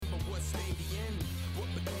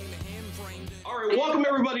Welcome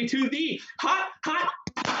everybody to the hottest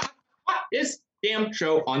damn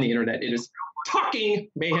show on the internet. It is Talking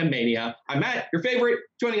Mayhem Mania. I'm Matt, your favorite.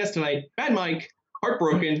 Joining us tonight, Mad Mike,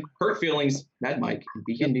 Heartbroken, Hurt Feelings, Mad Mike in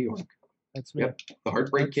Beacon, New York. That's me. Yep, the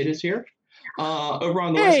Heartbreak Kid is here. Over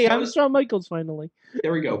on the West Coast. I'm Shawn Michaels finally.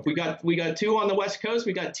 There we go. We got two on the West Coast.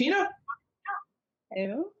 We got Tina.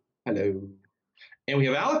 Hello. Hello. And we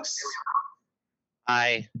have Alex.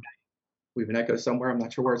 Hi. We have an echo somewhere. I'm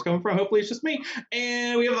not sure where it's coming from. Hopefully it's just me.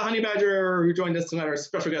 And we have the Honey Badger who joined us tonight, our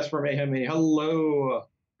special guest for Mayhem Mania. Hello.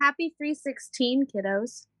 Happy 3/16,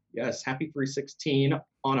 kiddos. Yes, happy 3/16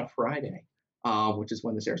 on a Friday, which is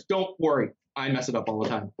when this airs. Don't worry, I mess it up all the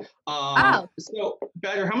time. So,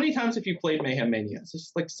 Badger, how many times have you played Mayhem Mania? Is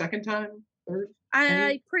this like second time, third?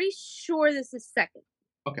 I'm pretty sure this is second.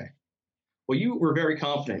 Okay. Well, you were very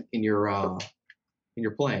confident in your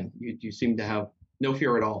playing. You seem to have no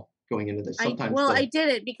fear at all going into this. I did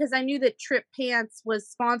it because I knew that Trip Pants was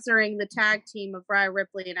sponsoring the tag team of Rhea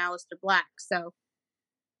Ripley and Aleister Black, so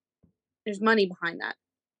there's money behind that.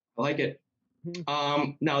 I like it.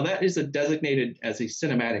 Now that is designated as a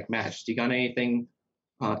cinematic match. Do you got anything,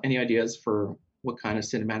 any ideas for what kind of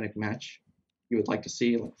cinematic match you would like to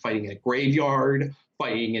see? Like fighting in a graveyard,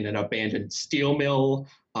 fighting in an abandoned steel mill,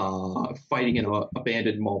 fighting in an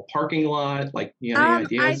abandoned mall parking lot. Like, you know, any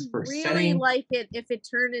ideas for setting? I'd really like it if it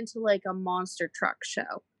turned into like a monster truck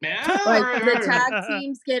show. Yeah. Like the tag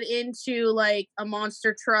teams get into like a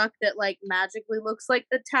monster truck that like magically looks like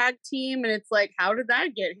the tag team, and it's like, how did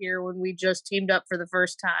that get here when we just teamed up for the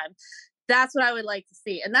first time? That's what I would like to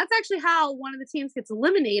see, and that's actually how one of the teams gets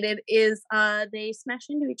eliminated. Is they smash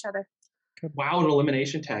into each other. Wow, an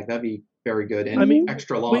elimination tag. That'd be very good and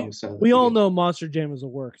extra long. We all know Monster Jam is a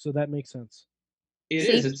work, so that makes sense. It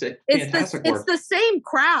is. It's a fantastic work. It's the same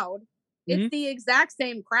crowd. It's the exact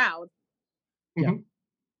same crowd. Yeah.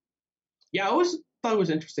 Yeah, I always thought it was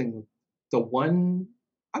interesting.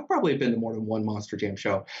 I've probably been to more than one Monster Jam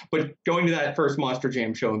show, but going to that first Monster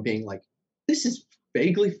Jam show and being like, this is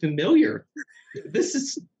vaguely familiar. This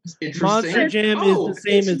is interesting. Monster Jam is the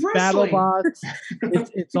same as BattleBots.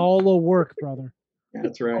 It's all a work, brother. Yeah,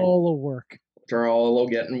 that's right. All a work. They're all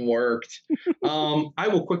getting worked. I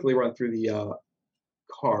will quickly run through the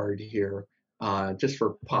card here, just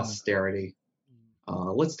for posterity.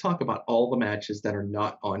 Let's talk about all the matches that are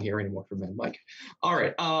not on here anymore for men. Like, all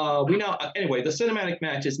right, anyway, the cinematic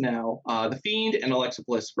match is now The Fiend and Alexa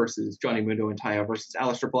Bliss versus Johnny Mundo and Taya versus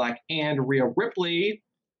Aleister Black and Rhea Ripley.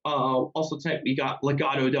 Also tonight we got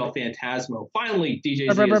Legado del Fantasma. Finally,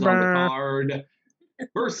 DJZ is on the card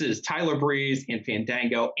versus Tyler Breeze and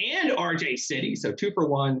Fandango and RJ City. So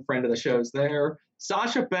 2-for-1, friend of the show's there.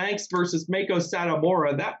 Sasha Banks versus Meiko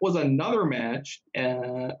Satomura. That was another match.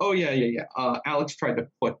 Alex tried to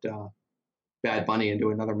put Bad Bunny into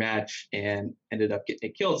another match and ended up getting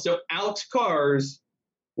it killed. So Alex Cars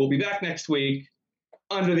will be back next week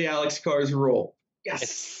under the Alex Cars rule. Yes.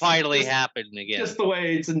 It's finally happened again. Just the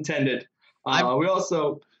way it's intended. We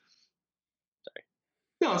also... Sorry.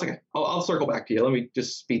 No, it's okay. I'll circle back to you. Let me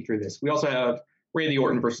just speed through this. We also have Randy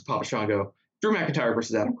Orton versus Papa Shango, Drew McIntyre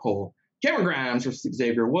versus Adam Cole, Cameron Grimes versus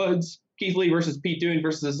Xavier Woods, Keith Lee versus Pete Dunne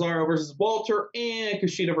versus Cesaro versus Walter, and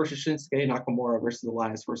Kushida versus Shinsuke Nakamura versus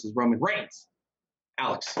Elias versus Roman Reigns.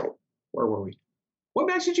 Alex, where were we? What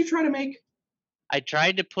match did you try to make? I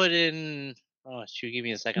tried to put in... Oh, shoot, give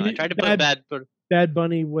me a second. I tried to put Bad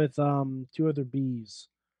Bunny with 2 other Bs.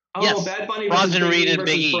 Oh, yes. Bad Bunny Bronson versus Reed and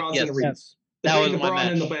versus Big E. Bronson Reed. Yes. That was my match.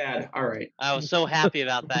 match. And the bad. All right. I was so happy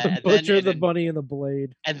about that. The Bunny and the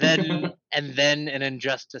Blade. And then an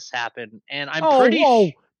injustice happened, and I'm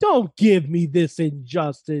don't give me this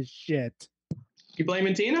injustice shit. You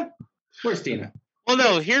blaming Tina? Where's Tina? Well,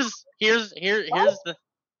 no. Here's the.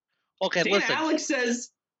 Okay, Tina, listen. Alex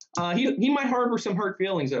says he might harbor some hurt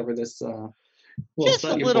feelings over this. Just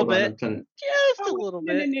a little bit. Just a little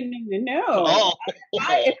bit. No. Oh.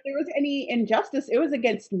 If there was any injustice, it was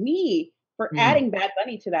against me for adding Bad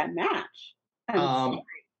Bunny to that match.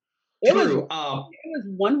 It was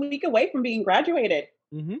 1 week away from being graduated.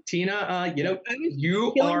 Mm-hmm. Tina,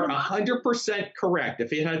 you are 100% correct.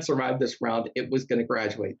 If it had survived this round, it was going to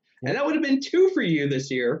graduate. And that would have been 2 for you this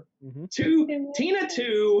year. Mm-hmm. 2, Tina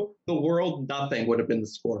 2, the world nothing would have been the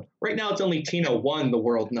score. Right now, it's only Tina 1, the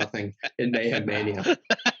world nothing in Mayhem Mania.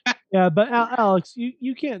 Yeah, but Alex,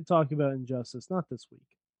 you can't talk about injustice. Not this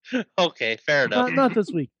week. Okay, fair enough. Not this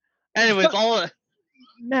week. Anyways,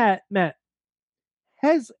 Matt,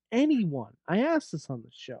 has anyone, I asked this on the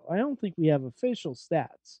show, I don't think we have official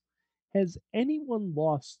stats. Has anyone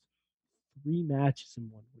lost 3 matches in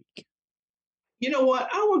 1 week? You know what?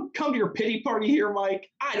 I won't come to your pity party here, Mike.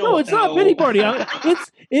 I don't know. No, it's not a pity party.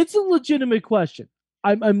 It's a legitimate question.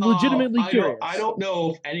 I'm legitimately curious. I don't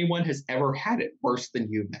know if anyone has ever had it worse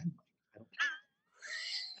than you, man.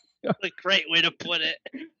 What a great way to put it.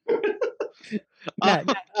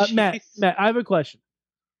 Matt, I have a question.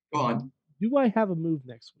 Go on. Do I have a move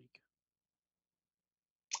next week?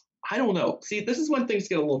 I don't know. See, this is when things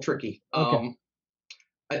get a little tricky. Okay.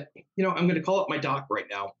 I'm going to call up my doc right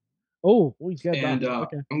now. Oh, he's got and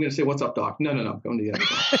okay. I'm going to say, "What's up, doc?" No, I'm going to the other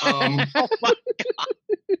doc. Oh my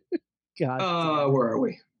God. Where are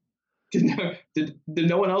we? Did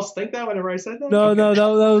no one else think that whenever I said that? No, okay. no,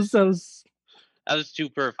 that was too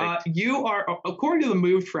perfect. You are, according to the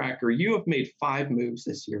move tracker, you have made 5 moves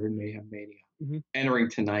this year in Mayhem Mania, entering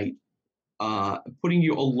tonight, putting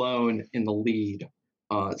you alone in the lead.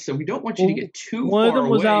 So we don't want you to get too far away. One of them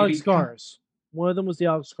was Alex Cars. One of them was the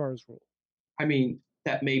Alex Cars rule. I mean,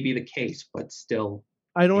 that may be the case, but still,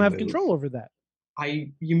 I don't have control over that.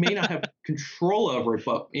 You may not have control over it,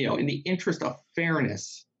 but in the interest of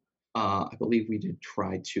fairness, I believe we did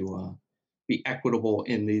try to be equitable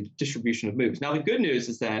in the distribution of moves. Now, the good news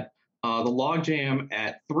is that the logjam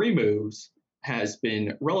at 3 moves has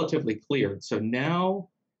been relatively cleared. So now,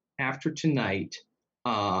 after tonight,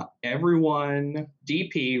 everyone,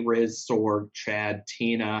 DP, Riz, Sorg, Chad,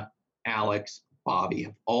 Tina, Alex, Bobby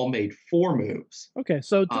have all made 4 moves. Okay,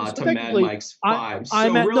 so to Mad Mike's 5.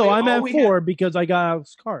 I'm at 4 because I got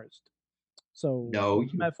Alex Cars. So no,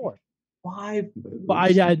 I'm at 4. 5 moves. But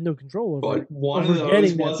I had no control over it. But one of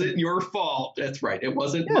those wasn't your fault. That's right. It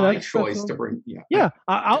wasn't my choice to bring. Yeah,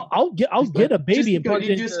 I'll get a baby and punch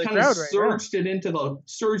you just kind of surged you into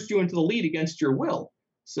the lead against your will.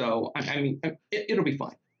 So I mean, it'll be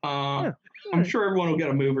fine. I'm sure everyone will get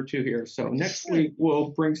a move or 2 here. So next week we'll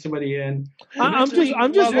bring somebody in. I'm just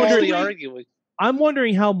wondering. I'm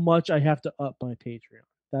wondering how much I have to up my Patreon.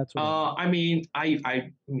 That's what. I mean,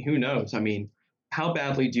 who knows? I mean, how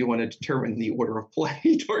badly do you want to determine the order of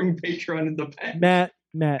play during Patreon in the past?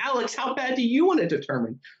 Matt. Alex, how bad do you want to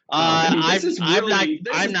determine? I'm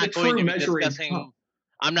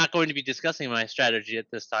not going to be discussing my strategy at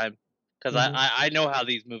this time because I know how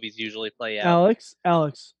these movies usually play out.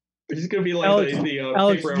 Alex. It's just going to be like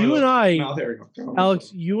Alex,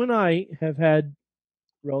 you and I have had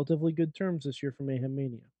relatively good terms this year for Mayhem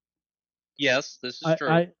Mania. Yes, this is true.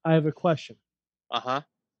 I have a question. Uh-huh.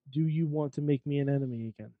 Do you want to make me an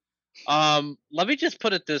enemy again? Let me just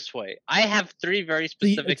put it this way. I have 3 very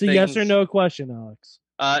specific things. It's a yes or no question, Alex.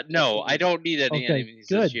 No, I don't need any enemies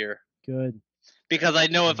this year. Good. Because I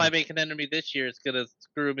know if I make an enemy this year, it's gonna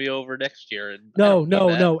screw me over next year. And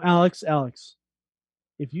no, Alex.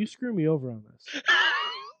 If you screw me over on this,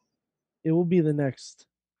 it will be the next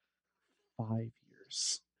 5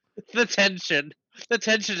 years. The tension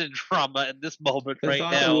and trauma in this moment right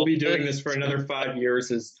now. That we'll be doing this for another 5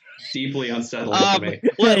 years is deeply unsettling to me.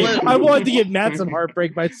 I wanted to give Matt some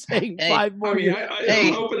heartbreak by saying 5 more years.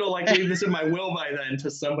 I'm hoping to leave this in my will by then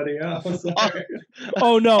to somebody else.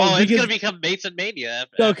 Oh no! It's gonna become Mason Mania.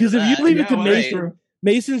 No, because if you leave it to Mason,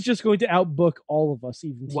 Mason's just going to outbook all of us.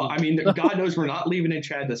 Well, I mean, God knows we're not leaving in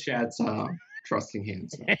Chad's trusting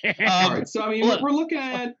hands. All right, so I mean, we're looking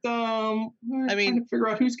at. Trying to figure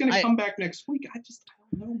out who's going to come back next week. I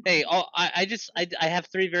don't know. Hey, I have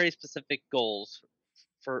 3 very specific goals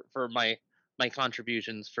for my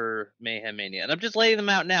contributions for Mayhem Mania, and I'm just laying them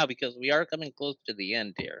out now because we are coming close to the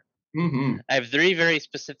end here. Mm-hmm. I have 3 very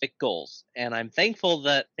specific goals, and I'm thankful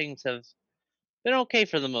that things have been okay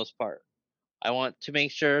for the most part. I want to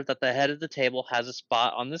make sure that the head of the table has a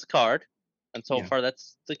spot on this card, and so far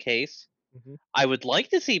that's the case. Mm-hmm. I would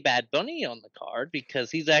like to see Bad Bunny on the card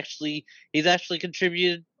because he's actually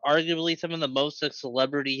contributed arguably some of the most a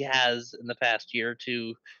celebrity has in the past year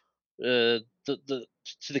to the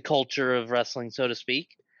culture of wrestling, so to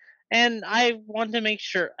speak. And I want to make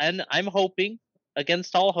sure, and I'm hoping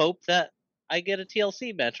against all hope that I get a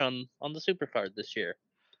TLC match on the Supercard this year.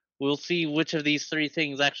 We'll see which of these 3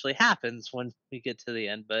 things actually happens when we get to the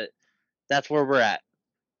end, but that's where we're at.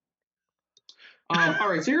 All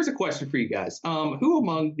right, so here's a question for you guys. Who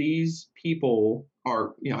among these people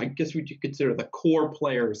are, I guess we could consider the core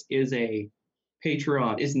players is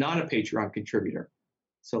not a Patreon contributor?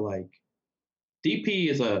 So like DP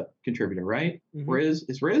is a contributor, right? Mm-hmm. Riz?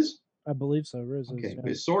 I believe so. Riz is. Okay,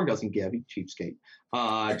 because Sorg doesn't give, he cheapskate.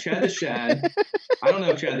 Chad the Shad. I don't know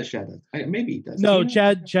if Chad the Shad does. Maybe he does. No,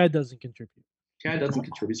 Chad doesn't contribute. Chad doesn't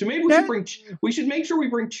contribute. So maybe we should make sure we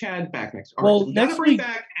bring Chad back next. Well, next week,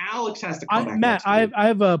 back, Alex has to come back. Matt, I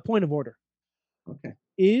have a point of order. Okay.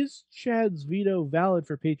 Is Chad's veto valid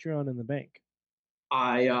for Patreon in the bank?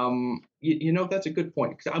 That's a good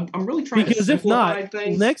point. I'm really trying because to if not, simplify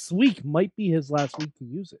things. next week might be his last week to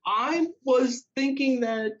use it. I was thinking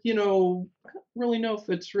that, I don't really know if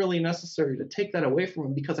it's really necessary to take that away from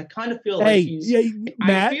him, because I kind of feel like he's.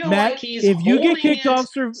 Matt, if you get kicked off,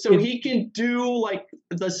 so he can do like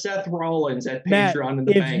the Seth Rollins at Patreon in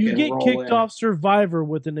the if bank. you and get roll kicked in. off Survivor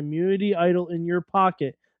with an immunity idol in your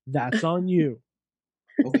pocket, that's on you.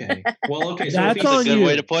 Okay. Well, okay. So That's if on a good you.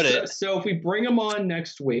 way to put it. So if we bring him on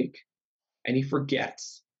next week and he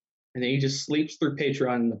forgets, and then he just sleeps through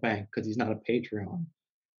Patreon in the bank because he's not a Patreon,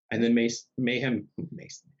 and then Mayhem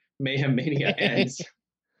Mania ends,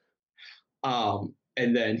 and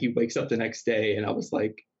then he wakes up the next day, and I'll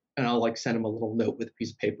send him a little note with a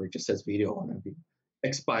piece of paper. It just says veto on it.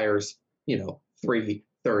 Expires,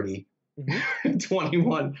 3/30,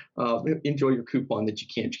 21. Enjoy your coupon that you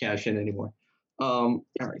can't cash in anymore. All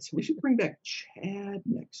right, so we should bring back Chad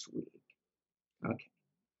next week. Okay.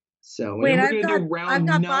 So wait, we're gonna do round I've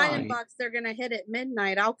got 9. buy-in bucks. They're gonna hit at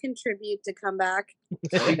midnight. I'll contribute to come back.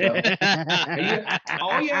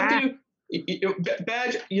 All you have to do,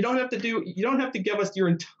 Badge. You don't have to give us your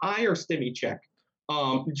entire stimmy check.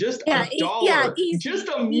 Just $1. Easy, just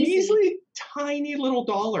a measly, tiny little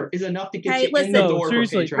 $1 is enough to get you in the door.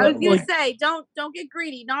 Seriously, for Patreon. I was gonna say, don't get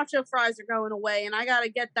greedy. Nacho fries are going away, and I gotta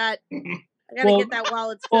get that. I gotta get that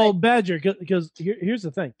while it's good. Well, Badger, because here's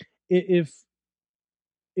the thing: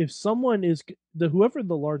 if someone is whoever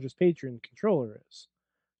the largest patron controller is,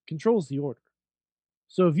 controls the order.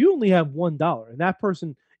 So if you only have $1 and that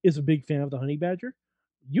person is a big fan of the Honey Badger,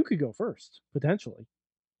 you could go first potentially.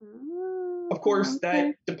 Of course,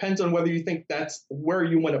 that depends on whether you think that's where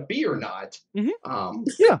you want to be or not.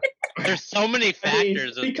 Yeah. There's so many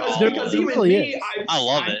factors. Because even really me,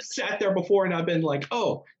 I've sat there before and I've been like,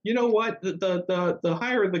 oh, you know what? The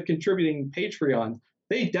higher the contributing Patreon,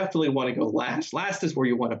 they definitely want to go last. Last is where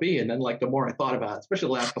you want to be. And then the more I thought about it, especially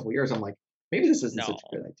the last couple of years, I'm like, maybe this isn't such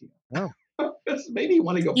a good idea. No. Maybe you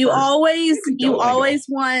want to go You first. You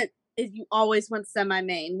always want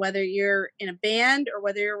semi-main, whether you're in a band or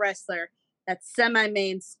whether you're a wrestler. That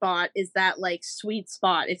semi-main spot is that sweet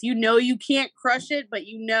spot. If you know you can't crush it, but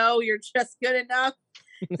you're just good enough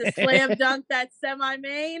to slam dunk that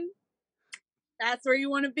semi-main, that's where you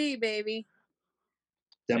want to be, baby.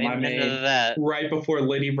 Semi-main, right before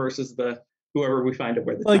Liddy versus whoever we find to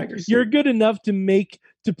wear the tiger suit. You're good enough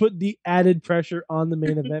to put the added pressure on the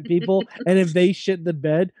main event people, and if they shit the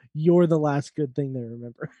bed, you're the last good thing they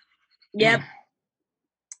remember. Yep.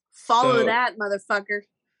 Follow that, motherfucker.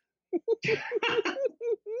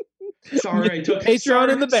 Sorry, I took Patreon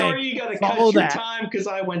in the bank. Sorry, you gotta cut your time because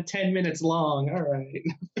I went 10 minutes long. All right.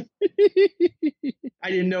 I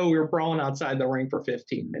didn't know we were brawling outside the ring for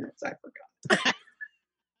 15 minutes. I forgot.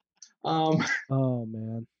 Oh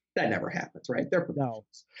man. That never happens, right? They're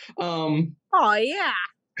professionals. Oh yeah.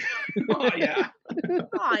 Oh yeah.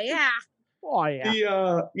 Oh yeah. Oh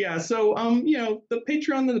yeah. So the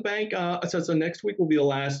Patreon in the bank. So next week will be the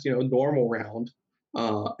last normal round,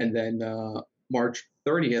 and then March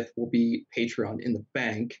 30th will be Patreon in the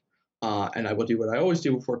bank. And I will do what I always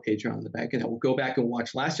do before Patreon in the bank, and I will go back and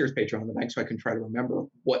watch last year's Patreon in the bank so I can try to remember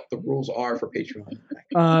what the rules are for Patreon in the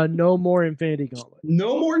bank. No more Infinity Gauntlet.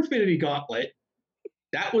 No more Infinity Gauntlet.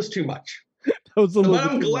 That was too much. But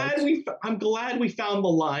I'm glad we found the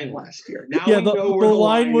line last year. Now we know where the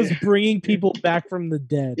line was is. bringing people back from the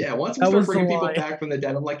dead. Yeah, once we start bringing people back from the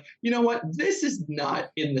dead, I'm like, you know what? This is not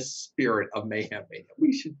in the spirit of Mayhem Mania.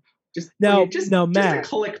 We should just Matt, just a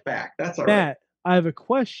click back. That's all Matt, right. I have a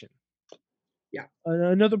question. Yeah.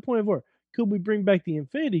 Another point of order. Could we bring back the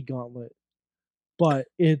Infinity Gauntlet, but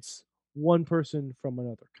it's one person from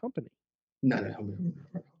another company? No.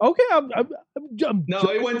 Okay, No,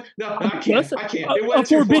 it went. No, I can't. It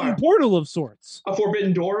went a forbidden portal of sorts. A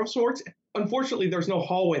forbidden door of sorts. Unfortunately, there's no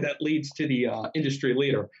hallway that leads to the industry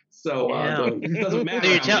leader, so it doesn't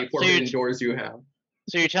matter how many forbidden doors you have.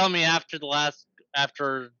 So you're telling me after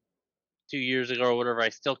 2 years ago or whatever, I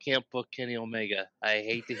still can't book Kenny Omega. I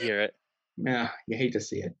hate to hear it. Yeah, you hate to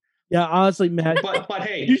see it. Yeah, honestly, Matt. But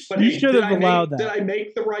hey, you should have allowed that. Did I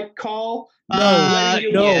make the right call? No.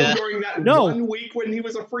 During that 1 week when he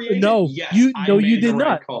was a free agent. No, yes, you made did the not.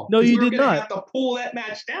 Right call. No, you did not. Have to pull that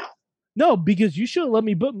match down. No, because you should have let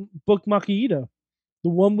me book Maki Ito the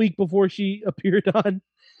 1 week before she appeared on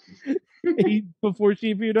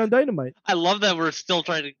Dynamite. I love that we're still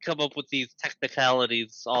trying to come up with these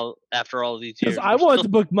technicalities after all of these years. Because I wanted to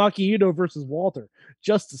book Maki Ito versus Walter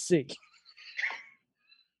just to see.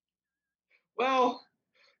 Well,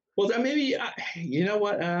 then maybe you know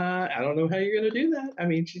what? I don't know how you're going to do that. I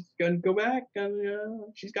mean, she's going to go back,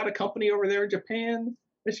 and she's got a company over there in Japan.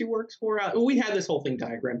 that she works for. We had this whole thing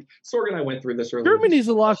diagrammed. Sorg and I went through this earlier. Germany's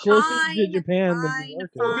a lot closer to Fine, Japan than fine,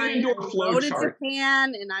 America. fine. Go I flow will go to chart.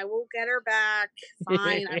 Japan and I will get her back.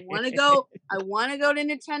 Fine. I want to go. I want to go to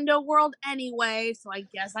Nintendo World anyway, so I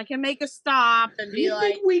guess I can make a stop and Do be you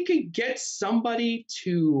like, think we could get somebody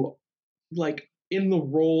to, like, in the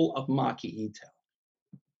role of Maki Ito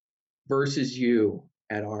versus you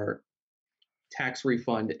at our tax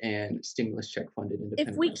refund and stimulus check funded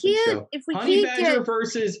independent wrestling show? if we Honey can't Badger get,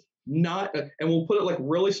 versus not, and we'll put it like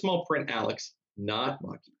really small print, Alex, not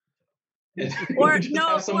Maki. And or just no,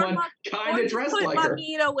 have someone or kind of just dressed put like her.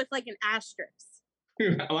 Makito with like an asterisk.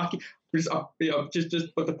 Maki, just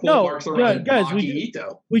put the quote No, marks around guys, Maki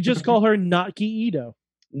Ito, we just call her Naki Ito.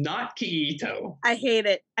 not Kiito. I hate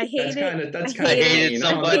it. I hate it. That's I kind of hate it mean. so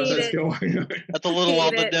I much. don't know what's going on. That's a little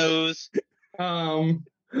on Hate the it. nose.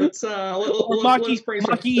 Let's Maki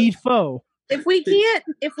brainstorm. Ito. If we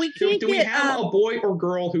can't Do we get have a boy or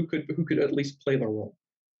girl who could at least play the role?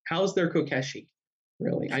 How's their Kokeshi?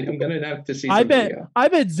 Really, I'm gonna have to see. I somebody,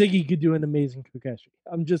 bet Ziggy could do an amazing Kokeshi.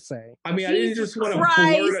 I'm just saying. I mean, I didn't Jesus just want to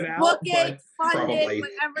Christ, blurt it out, book it, but fund probably. it,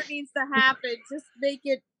 whatever needs to happen. Just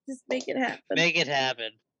make it happen. Make it happen.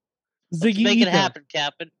 Ziggy Make Ito. it happen,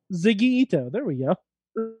 Captain. Ziggy Ito. There we go.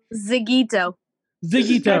 Zigito. This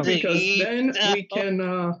is Ziggy good Ito. because then we can,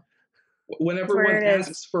 when where everyone it is.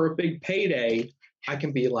 asks for a big payday, I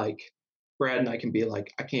can be like, Brad and I can be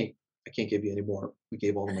like, I can't give you any more. We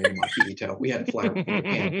gave all the money to Maki Ito. We had to fly from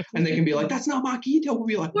Japan. And they can be like, that's not Maki Ito. We'll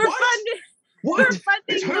be like, We're what? funding. What? We're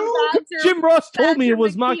It's funding who? the Badger. Jim Ross told me it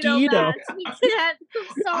was Badger Maki Ito. match. We can't. I'm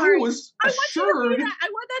I sorry. was I want you to assured. be that. I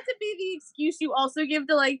want that to be the excuse you also give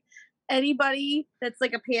to like anybody that's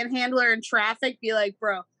like a panhandler in traffic. Be like,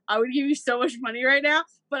 bro, I would give you so much money right now,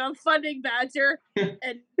 but I'm funding Badger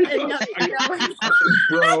and no,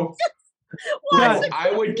 Bro, Guys,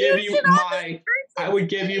 I would give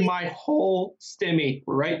you my whole stimmy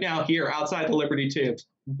right now here outside the Liberty Tubes.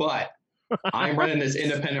 But I'm running this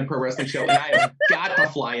independent pro wrestling show, and I have got to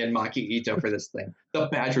fly in Maki Ito for this thing. The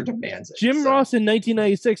Badger demands it. Jim so. Ross in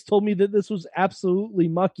 1996 told me that this was absolutely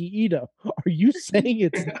Maki Ito. Are you saying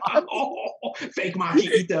it's not? Oh, fake Maki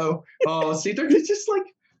Ito. Oh, see, they're just like,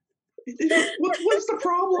 what's the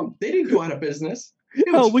problem? They didn't go out of business. It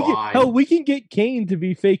was fine. We can get Kane to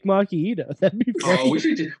be fake Maki Ito. That'd be Oh, funny. we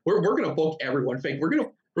should. We're gonna book everyone fake. We're gonna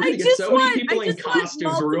get just so many want- people I in just want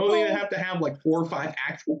costumes. We're only gonna multiple- have to have like 4 or 5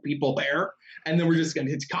 actual people there, and then we're just gonna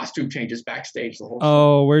hit costume changes backstage the whole show.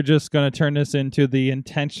 Oh, we're just going to turn this into the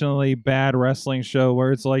intentionally bad wrestling show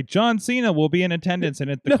where it's like John Cena will be in attendance and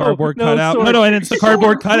it's the No, cardboard no, cutout. sorry. No, and it's the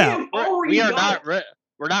cardboard cutout. We are not.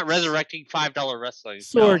 We're not resurrecting $5 wrestling.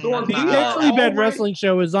 Sword. No, The no, Intensely no. Bad Already- Wrestling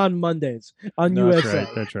Show is on Mondays on No, that's USA. right.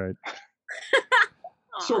 That's right.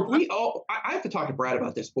 So I have to talk to Brad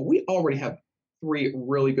about this, but we already have 3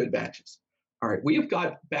 really good matches. All right, we have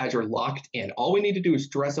got Badger locked in. All we need to do is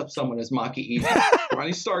dress up someone as Maki Ito.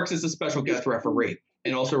 Ronnie Starks is a special guest referee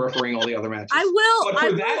and also refereeing all the other matches. I will. But for I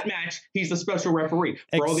will. that match, he's the special referee.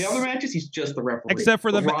 For all the other matches, he's just the referee. Except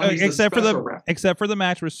for But Ronnie's special ref. except for the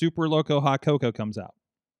match where Super Loco Hot Coco comes out.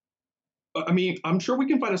 I mean, I'm sure we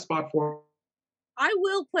can find a spot for I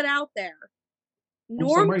will put out there.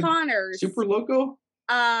 sorry, Norm Connors Super Loco.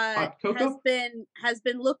 Hot Coco? has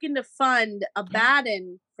been looking to fund a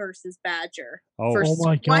Baden versus Badger Oh. for Oh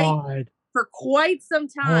my God. for quite some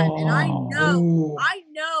time, and I know Ooh. I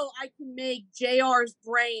can make JR's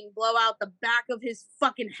brain blow out the back of his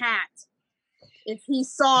fucking hat if he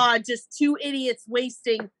saw just 2 idiots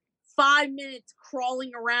wasting 5 minutes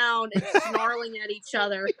crawling around and snarling at each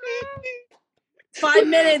other. 5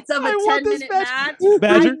 minutes of a I want this 10-minute match. match.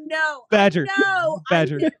 Badger, I know. Badger, No,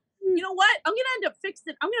 Badger. you know what? I'm gonna end up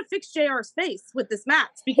fixing. I'm gonna fix JR's face with this match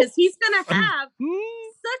because he's gonna have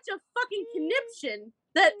such a fucking conniption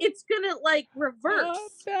that it's gonna like reverse.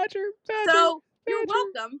 Badger, So you're Badger.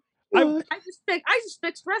 welcome. I just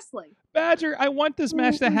fixed wrestling. Badger, I want this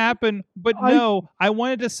match to happen, but no, I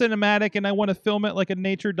want it a cinematic and I want to film it like a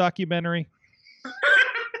nature documentary.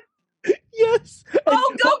 Yes.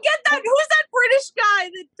 Oh, go get that! Who's that British guy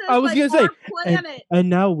that does I was like gonna say, Our Planet? And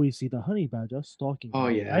now we see the honey badger stalking. Oh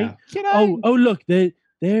them, yeah. Right? Can I? Oh, look, there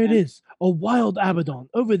it is. A wild Abaddon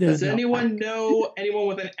over there. Does now. anyone know anyone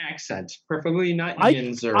with an accent? Preferably not I-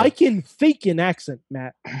 Yinzer. I can fake an accent,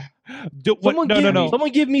 Matt. What? No.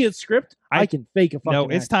 Someone give me a script. I can fake a fucking No,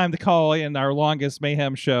 it's accent. time to call in our longest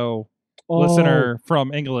mayhem show Oh, listener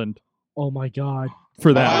from England. Oh my God.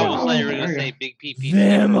 for that I one. almost thought you were going to say Big PP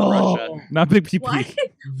Them from all. Russia. Not Big PP. What?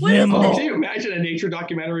 What is Them all. this? Can you imagine a nature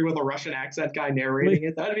documentary with a Russian accent guy narrating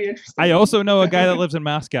it? That'd be interesting. I also know a guy that lives in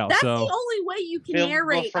Moscow, That's so the only way you can Film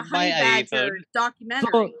narrate a from honey my badger iPhone.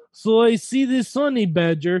 documentary. So I see this honey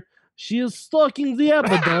badger. She is stalking the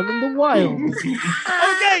Abaddon in the wild.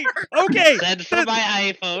 okay. Send for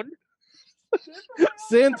my iPhone.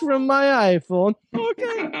 Sent from my iPhone.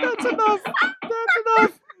 Okay, that's enough.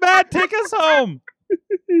 Matt, take us home.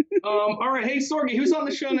 All right. Hey, Sorgi, who's on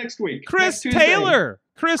the show next week? Chris Next Tuesday? Taylor.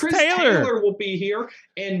 Chris Taylor. will be here,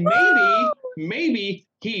 and maybe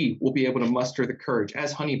he will be able to muster the courage,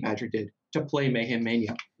 as Honey Badger did, to play Mayhem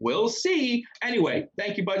Mania. We'll see. Anyway,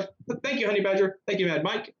 thank you, Honey Badger. Thank you, Mad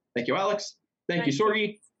Mike. Thank you, Alex. Thank you,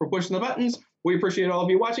 Sorgi, for pushing the buttons. We appreciate all of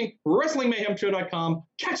you watching. WrestlingMayhemShow.com.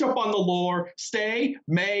 Catch up on the lore. Stay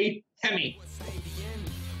Mayhemy.